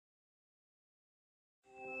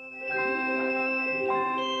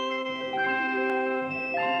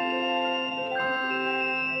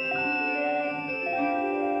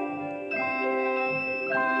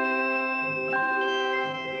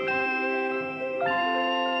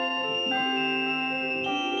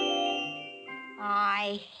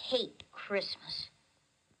Christmas.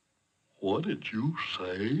 What did you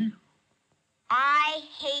say? I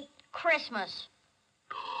hate Christmas.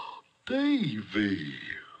 Davey.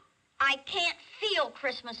 I can't feel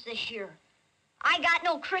Christmas this year. I got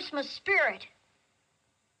no Christmas spirit.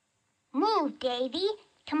 Move, Davey.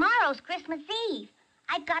 Tomorrow's Christmas Eve.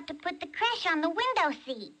 I've got to put the creche on the window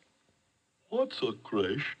seat. What's a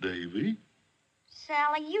creche, Davey?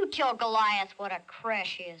 Sally, you tell Goliath what a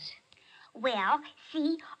creche is. Well,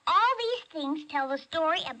 see, all these things tell the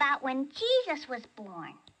story about when Jesus was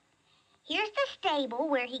born. Here's the stable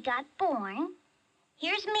where he got born.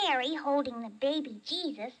 Here's Mary holding the baby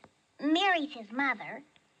Jesus. Mary's his mother.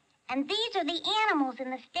 And these are the animals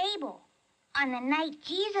in the stable. On the night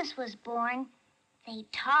Jesus was born, they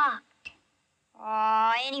talked.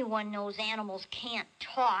 Anyone knows animals can't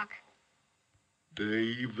talk.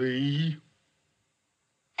 Davey.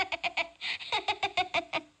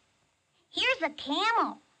 Here's a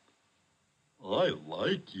camel. I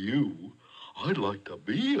like you. I'd like to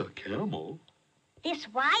be a camel. This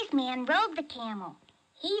wise man rode the camel.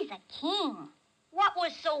 He's a king. What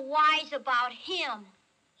was so wise about him?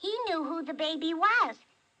 He knew who the baby was.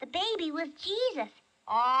 The baby was Jesus.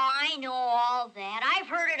 I know all that. I've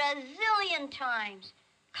heard it a zillion times.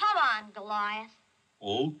 Come on, Goliath.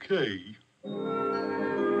 Okay.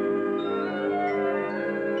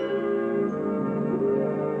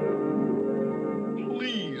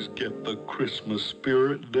 Please get the Christmas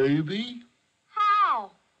spirit, Davey.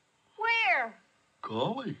 How? Where?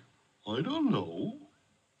 Golly, I don't know.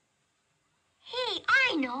 Hey,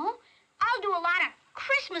 I know. I'll do a lot of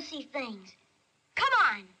Christmassy things. Come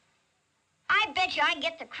on. I bet you I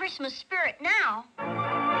get the Christmas spirit now.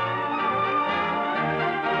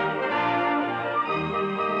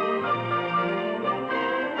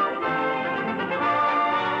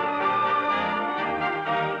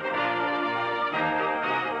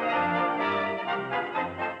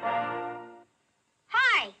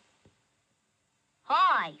 Hi.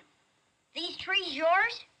 Hi. These trees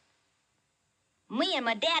yours? Me and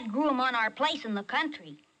my dad grew them on our place in the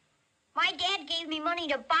country. My dad gave me money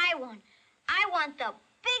to buy one. I want the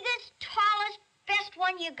biggest, tallest, best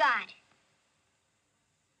one you got.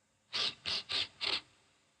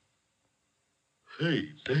 Hey,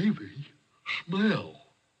 Davey, smell.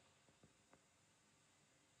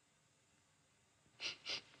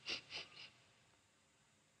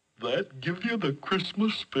 That give you the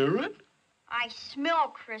Christmas spirit? I smell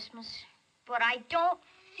Christmas, but I don't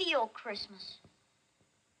feel Christmas.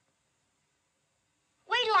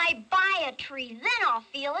 Wait till I buy a tree, then I'll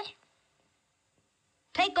feel it.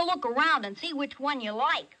 Take a look around and see which one you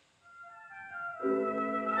like.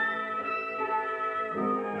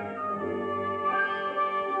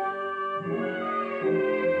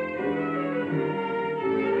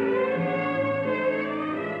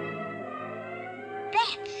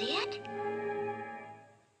 That's it.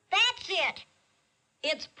 That's it.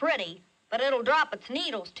 It's pretty, but it'll drop its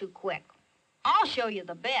needles too quick. I'll show you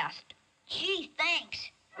the best. Gee,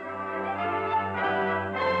 thanks.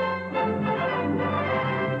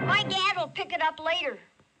 My dad will pick it up later.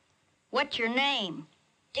 What's your name?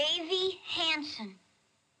 Davey Hansen.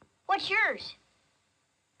 What's yours?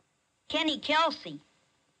 Kenny Kelsey.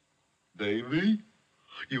 Davey,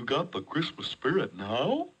 you got the Christmas spirit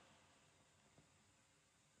now?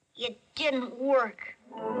 It didn't work.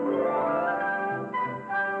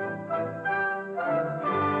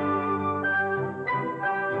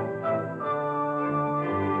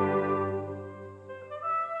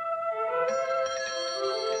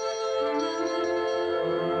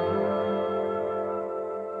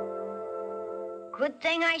 Good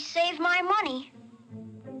thing I saved my money.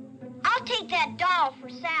 I'll take that doll for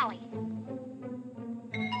Sally.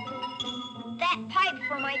 That pipe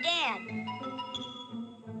for my dad.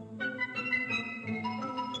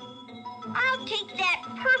 I'll take that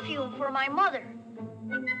perfume for my mother.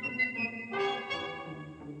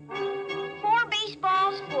 4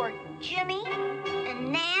 baseballs for Jimmy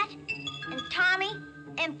and Nat and Tommy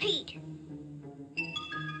and Pete.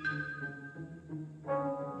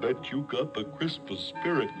 Bet you got the Christmas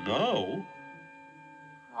spirit now.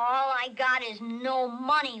 All I got is no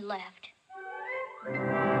money left.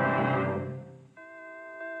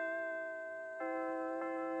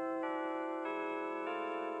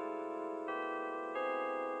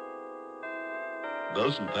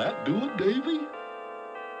 Doesn't that do it, Davey?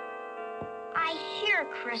 I hear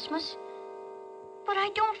Christmas, but I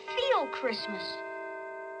don't feel Christmas.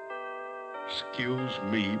 Excuse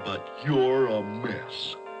me, but you're a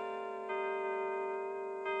mess.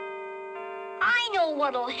 I know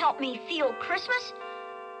what'll help me feel Christmas.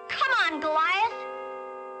 Come on, Goliath.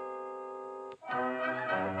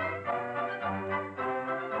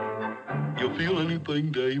 You feel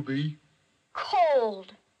anything, Davy?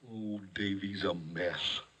 Cold. Oh, Davy's a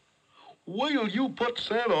mess. Wait till you put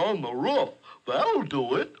Santa on the roof. That'll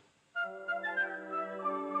do it.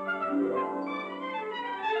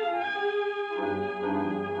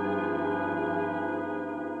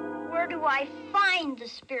 Where do I find the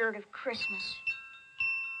spirit of Christmas?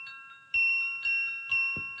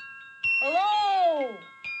 Hello!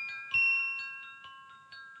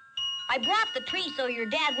 I brought the tree so your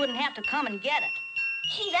dad wouldn't have to come and get it.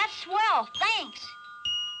 Gee, that's swell. Thanks.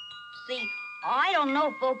 See, I don't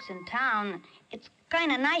know folks in town. It's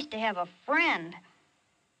kind of nice to have a friend.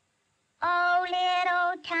 Oh,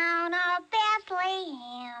 little town of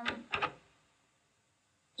Bethlehem.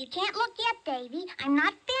 You can't look yet, Davy. I'm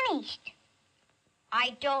not finished.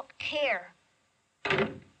 I don't care.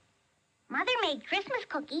 Mother made Christmas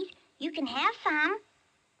cookies. You can have some.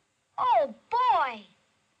 Oh, boy.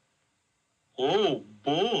 Oh,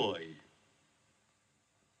 boy.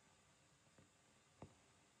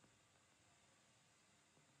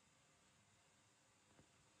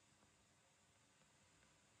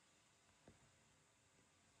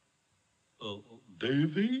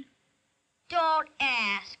 Davy? Don't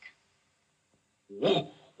ask.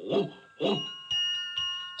 Whoa, whoa, whoa.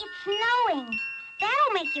 It's snowing.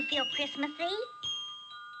 That'll make you feel Christmassy.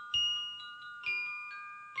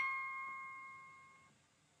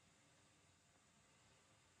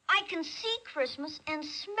 I can see Christmas and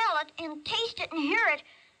smell it and taste it and hear it,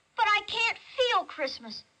 but I can't feel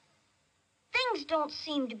Christmas. Things don't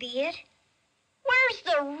seem to be it. Where's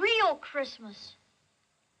the real Christmas?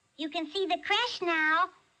 You can see the creche now.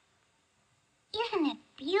 Isn't it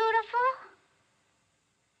beautiful?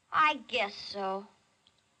 I guess so.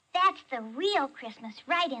 That's the real Christmas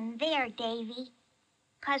right in there, Davy.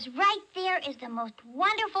 'Cause right there is the most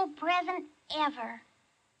wonderful present ever.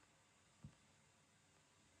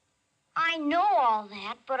 I know all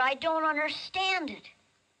that, but I don't understand it.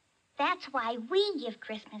 That's why we give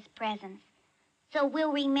Christmas presents. So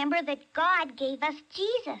we'll remember that God gave us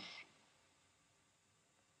Jesus.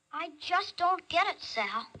 I just don't get it,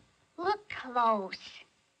 Sal. Look close.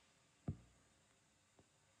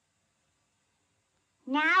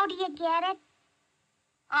 Now do you get it?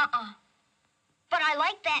 Uh-uh. But I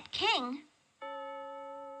like that king.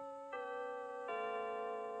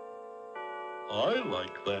 I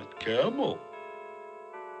like that camel.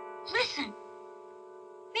 Listen.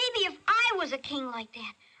 Maybe if I was a king like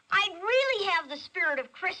that, I'd really have the spirit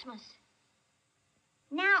of Christmas.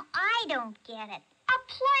 Now I don't get it. A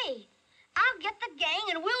play. I'll get the gang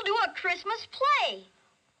and we'll do a Christmas play.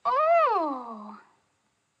 Oh!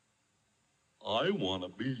 I want to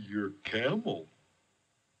be your camel.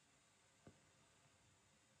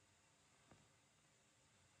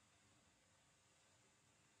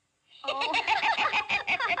 Oh.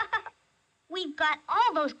 We've got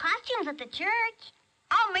all those costumes at the church.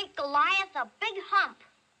 I'll make Goliath a big hump.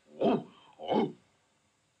 Oh, oh.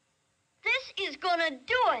 This is gonna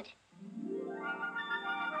do it.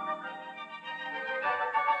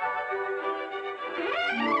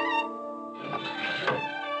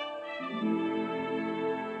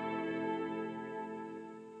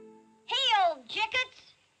 Hey, old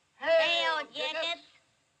jickets. Hey, old jickets.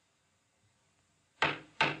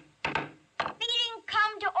 Meeting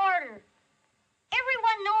come to order.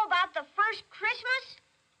 Everyone know about the first Christmas?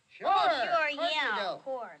 Sure, yeah, of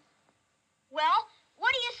course. Well,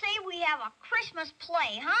 what do you say we have a Christmas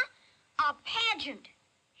play, huh? A pageant.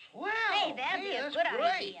 Wow. Hey, that'd be a good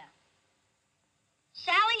idea.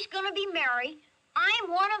 Sally's gonna be Mary.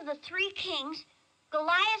 I'm one of the three kings.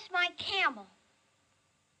 Goliath's my camel.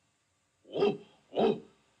 Oh, oh.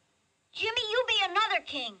 Jimmy, you be another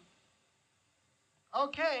king.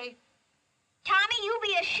 Okay. Tommy, you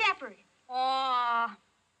be a shepherd. Aw.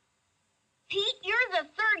 Pete, you're the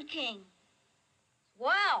third king.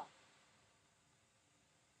 Wow.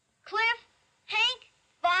 Cliff, Hank,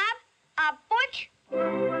 Bob, Butch.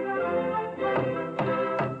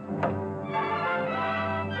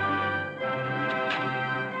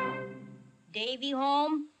 Davy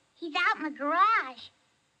home? He's out in the garage.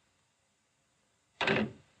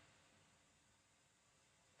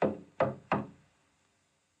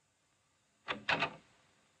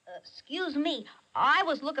 Excuse me, I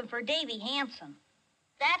was looking for Davy Hansen.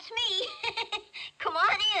 That's me. Come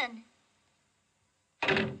on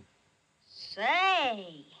in.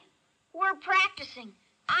 Say. We're practicing.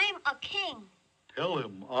 I'm a king. Tell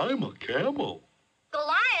him I'm a camel.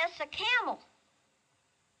 Goliath's a camel.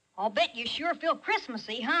 I'll bet you sure feel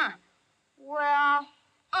Christmassy, huh? Well,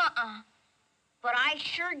 But I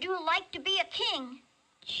sure do like to be a king.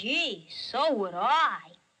 Gee, so would I.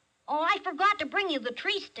 Oh, I forgot to bring you the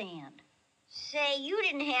tree stand. Say, you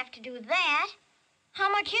didn't have to do that.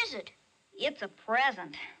 How much is it? It's a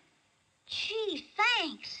present. Gee,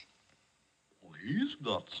 thanks. Well, he's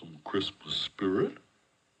got some Christmas spirit.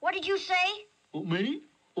 What did you say? Well, me?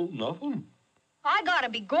 Oh, nothing. I gotta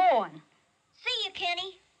be going. See you,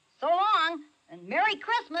 Kenny. So long, and Merry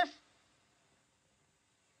Christmas.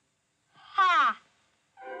 Ha!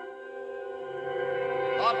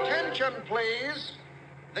 Attention, please.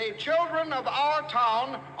 The children of our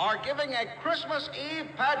town are giving a Christmas Eve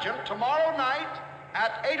pageant tomorrow night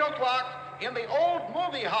at 8 o'clock in the old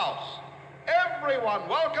movie house. Everyone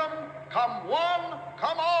welcome. Come one,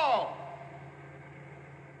 come all.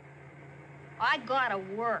 I gotta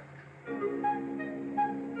work.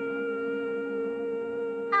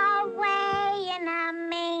 Away in a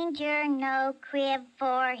manger, no crib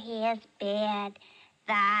for his bed.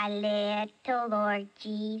 The little Lord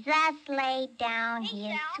Jesus laid down Hey, his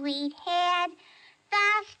Sal. sweet head.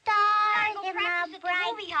 The stars Gotta go in practice the at the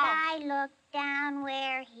bright movie house. sky looked down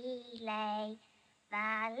where he lay.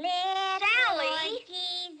 The little Sally? Lord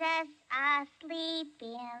Jesus asleep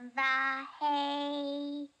in the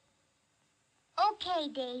hay. Okay,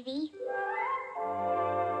 Davy.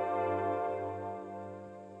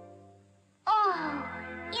 Oh,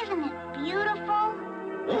 isn't it beautiful?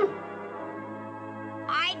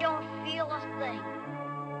 I don't feel a thing.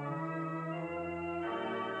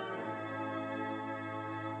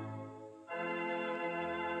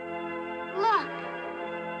 Look.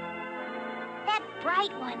 That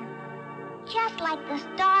bright one. Just like the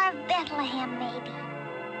Star of Bethlehem, maybe.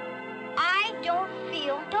 I don't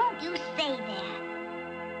feel... Don't you say that.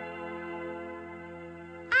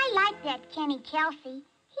 I like that Kenny Kelsey.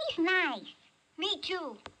 He's nice. Me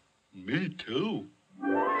too. Me too.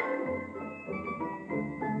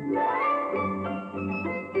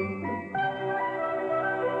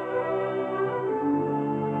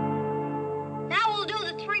 Now we'll do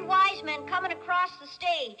the three wise men coming across the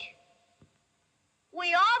stage.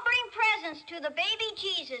 We all bring presents to the baby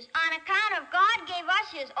Jesus on account of God gave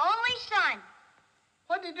us his only son.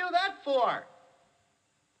 What'd you do that for?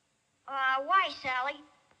 Why, Sally?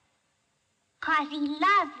 'Cause he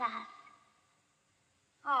loves us.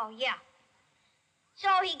 Oh, yeah. So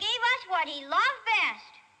he gave us what he loved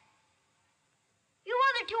best. You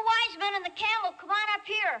other two wise men and the camel, come on up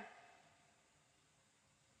here.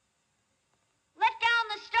 Let down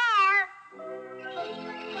the star.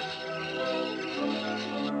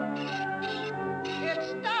 It's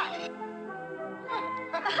stuck.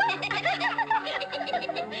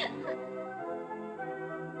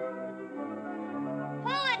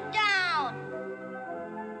 Pull it down.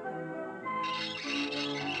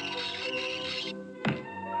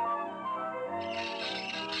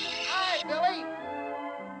 Hi, Billy.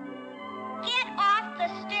 Get off the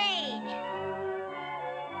stage.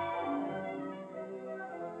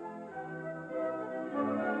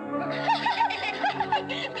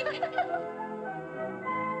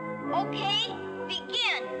 Okay,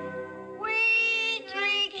 begin. We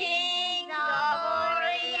three kings of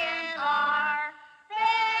Orient are,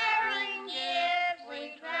 bearing gifts we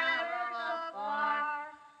travel afar.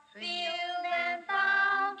 Field and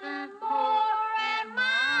fountain, moor and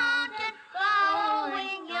mountain,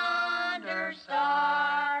 following yonder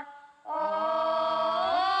star. Oh,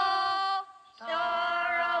 star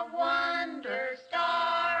of wonder,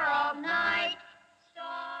 star of night,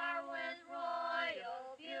 star with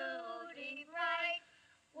royal beauty bright,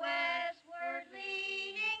 westward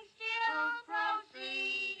leading, still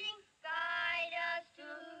proceeding, guide us to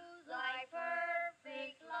thy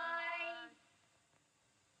perfect light.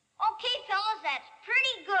 Okay, fellas, that's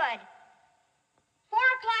pretty good. 4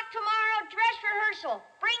 o'clock tomorrow, dress rehearsal.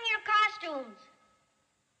 Bring your costumes.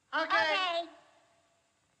 Okay.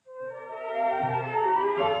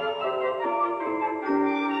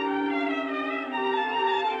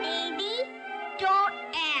 Davy? Don't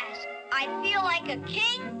ask. I feel like a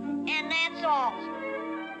king, and that's all.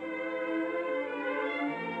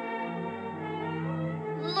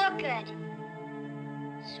 Look at it.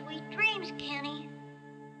 Sweet dreams, Kenny.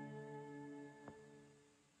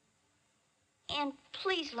 And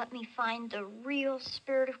please let me find the real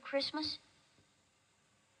spirit of Christmas.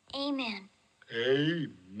 Amen.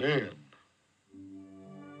 Amen.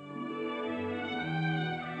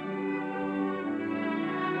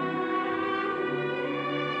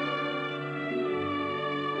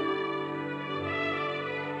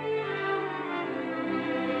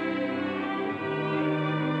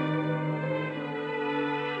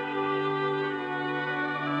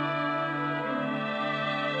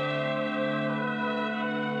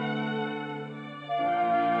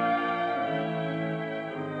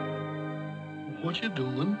 What you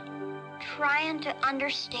doing? trying to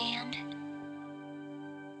understand.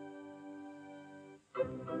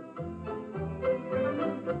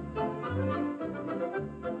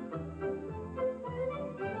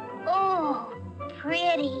 Oh,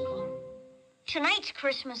 pretty. Tonight's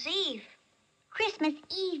Christmas Eve. Christmas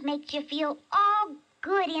Eve makes you feel all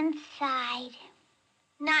good inside.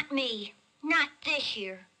 Not me. Not this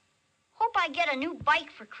year. Hope I get a new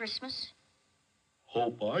bike for Christmas.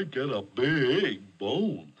 Hope I get a big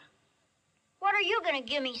bone. What are you gonna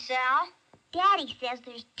give me, Sal? Daddy says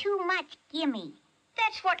there's too much gimme.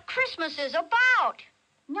 That's what Christmas is about.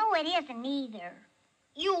 No, it isn't either.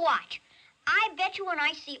 You watch. I bet you when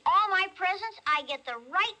I see all my presents, I get the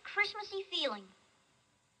right Christmassy feeling.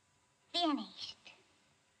 Finished.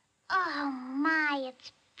 Oh, my,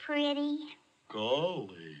 it's pretty.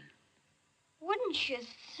 Golly. Wouldn't you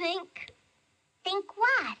think Think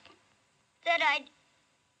what? that I'd...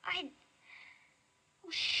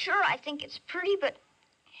 Well, sure, I think it's pretty, but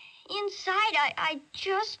inside I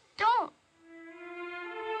just don't.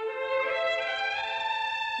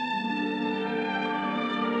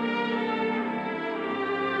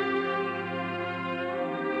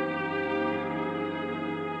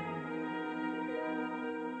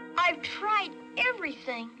 I've tried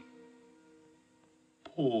everything.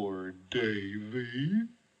 Poor Davey.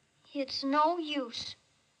 It's no use.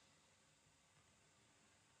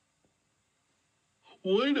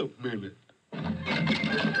 Wait a minute.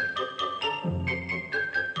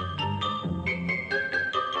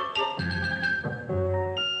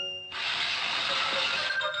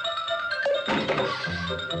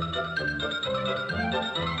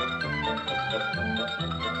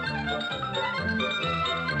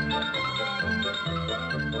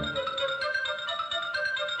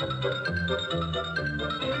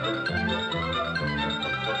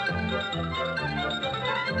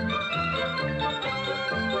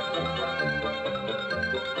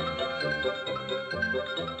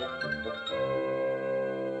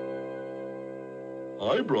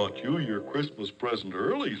 I brought you your Christmas present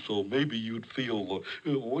early, so maybe you'd feel,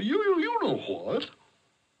 well, you know what.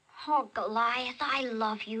 Oh, Goliath, I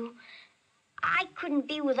love you. I couldn't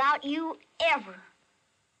be without you ever.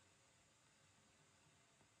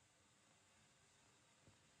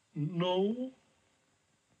 No?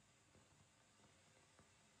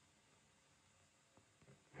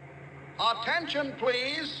 Attention,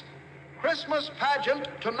 please. Christmas pageant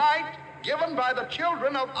tonight given by the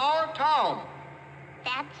children of our town.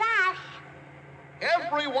 That's us.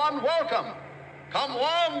 Everyone welcome. Come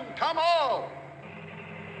one, come all.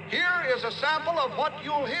 Here is a sample of what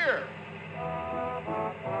you'll hear.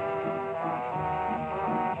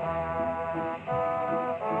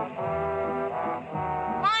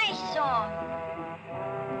 My song.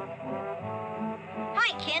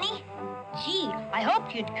 Hi, Kenny. Gee, I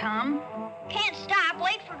hoped you'd come. Can't stop.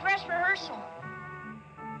 Late for dress rehearsal.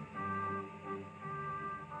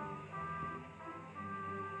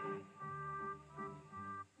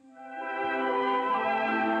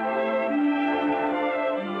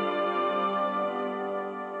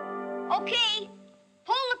 Okay,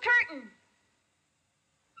 pull the curtain.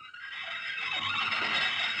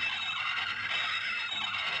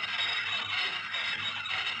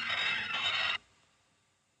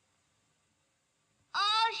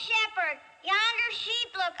 Oh, shepherd, yonder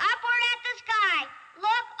sheep look upward at the sky.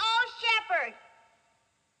 Look, oh, shepherd.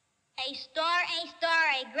 A star,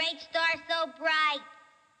 a great star so bright.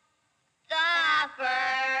 The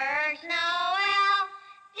first Noel,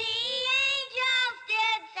 the angels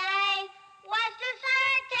did say, was to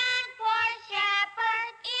certain poor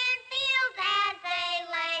shepherds in fields as they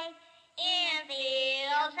lay. In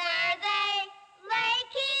fields where they lay,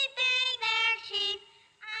 keeping their sheep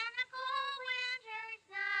on a cold winter's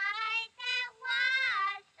night that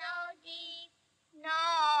was so deep.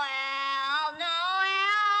 Noel,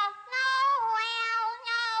 Noel, Noel,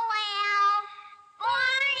 Noel.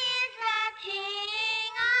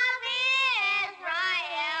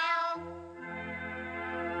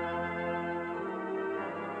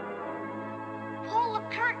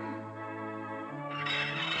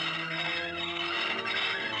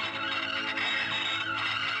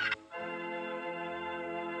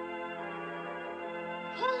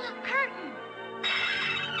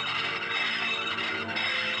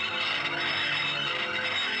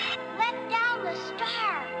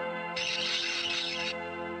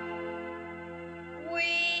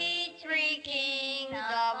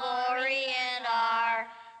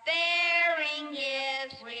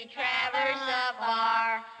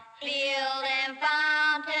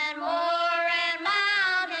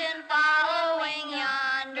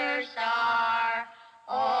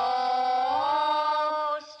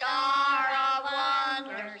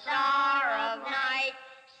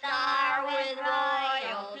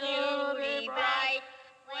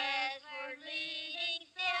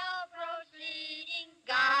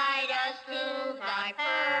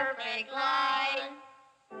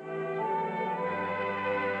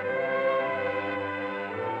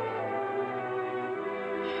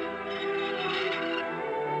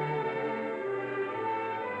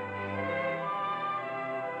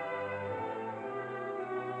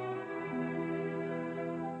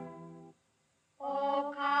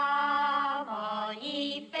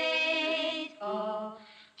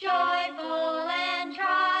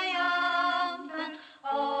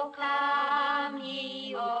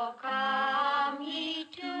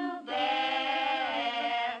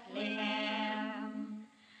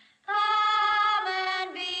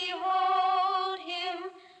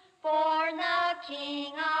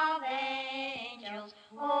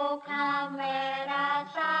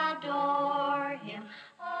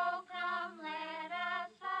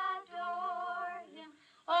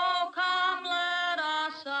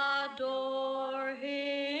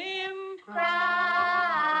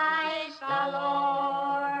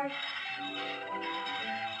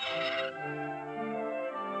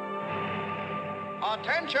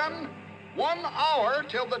 Attention! 1 hour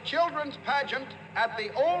till the children's pageant at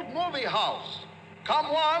the old movie house.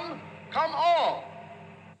 Come one, come all.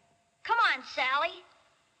 Come on, Sally.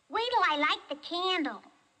 Wait till I light the candle.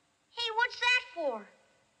 Hey, what's that for?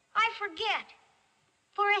 I forget.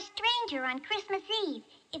 For a stranger on Christmas Eve,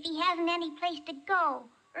 if he hasn't any place to go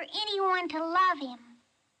or anyone to love him.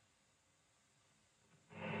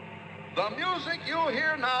 The music you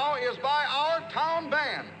hear now is by our town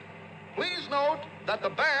band. Please note that the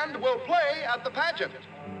band will play at the pageant.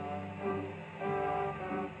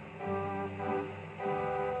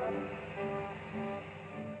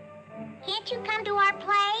 Can't you come to our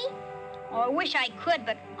play? Oh, I wish I could,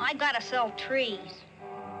 but I gotta sell trees.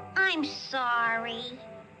 I'm sorry.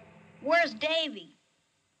 Where's Davey?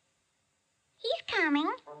 He's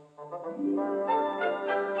coming.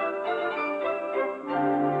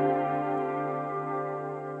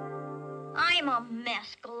 I'm a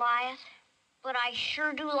mess, Goliath, but I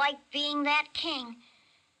sure do like being that king.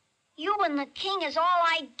 You and the king is all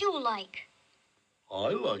I do like. I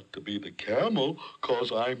like to be the camel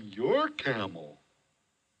 'cause I'm your camel.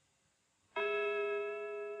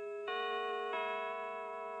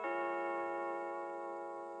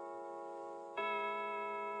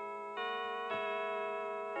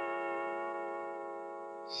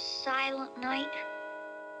 Silent night,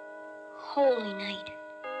 holy night.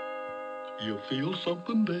 You feel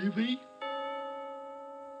something, Davey?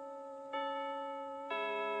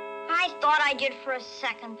 I thought I did for a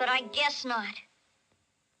second, but I guess not.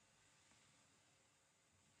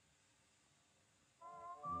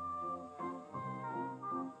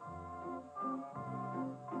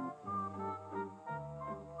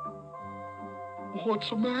 What's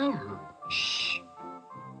the matter? Shh.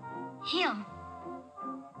 Him.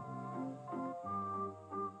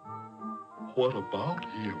 What about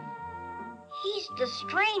him? He's the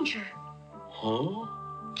stranger. Huh?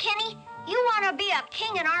 Kenny, you want to be a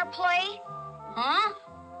king in our play? Huh?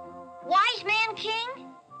 Wise man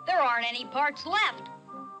king? There aren't any parts left.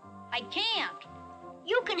 I can't.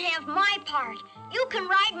 You can have my part. You can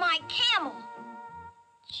ride my camel.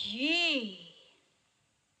 Gee.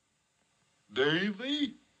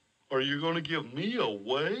 Davey, are you going to give me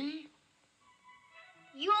away?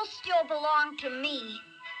 You'll still belong to me.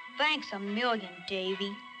 Thanks a million,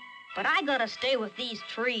 Davey. But I gotta stay with these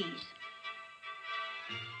trees.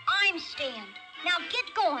 I'm staying. Now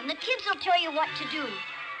get going. The kids will tell you what to do.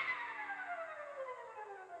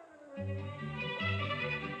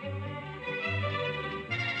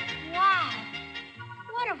 Wow.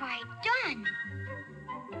 What have I done?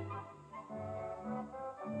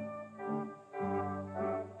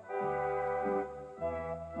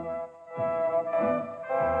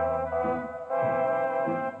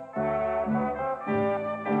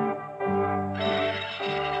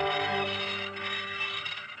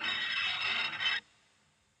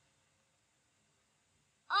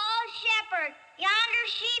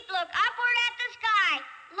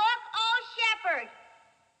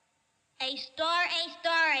 A star,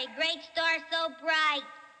 a great star so bright.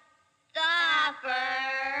 The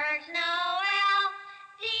first Noel,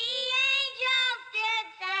 the angels did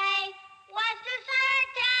say, was to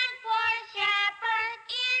certain poor shepherds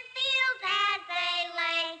in fields as they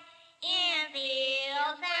lay. In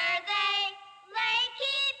fields where they lay,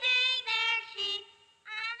 keeping their sheep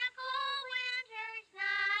on a cold winter's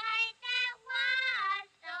night that was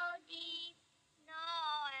so deep.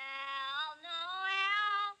 Noel,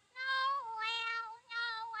 Noel, Noel,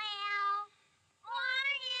 Noel,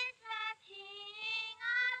 born is the King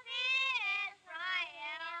of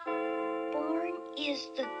Israel. Born is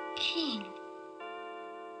the king.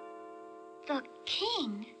 The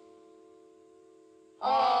king? Oh,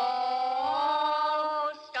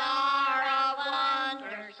 star of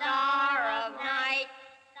wonder, star of night,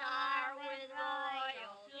 star with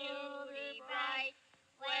royal beauty bright,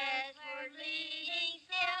 westward leading,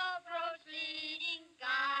 silk roads leading,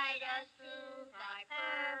 guide us through thy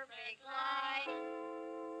perfect light.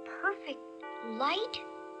 Perfect light?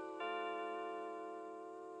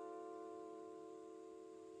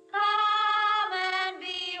 Come and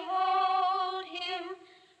behold him,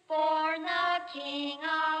 born the King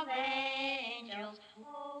of angels.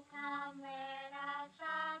 Oh, come, let us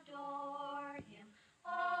adore him.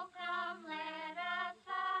 Oh, come, let us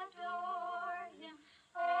adore him.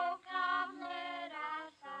 Oh, come, let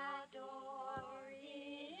us adore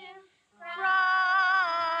him.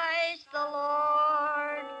 Christ the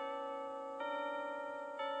Lord.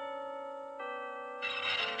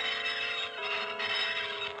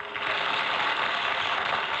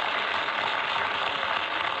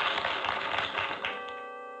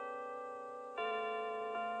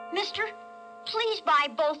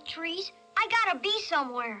 buy both trees. I gotta be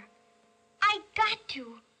somewhere. I got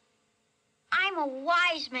to. I'm a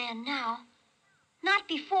wise man now. Not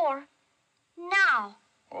before. Now.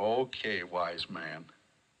 Okay, wise man.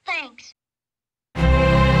 Thanks.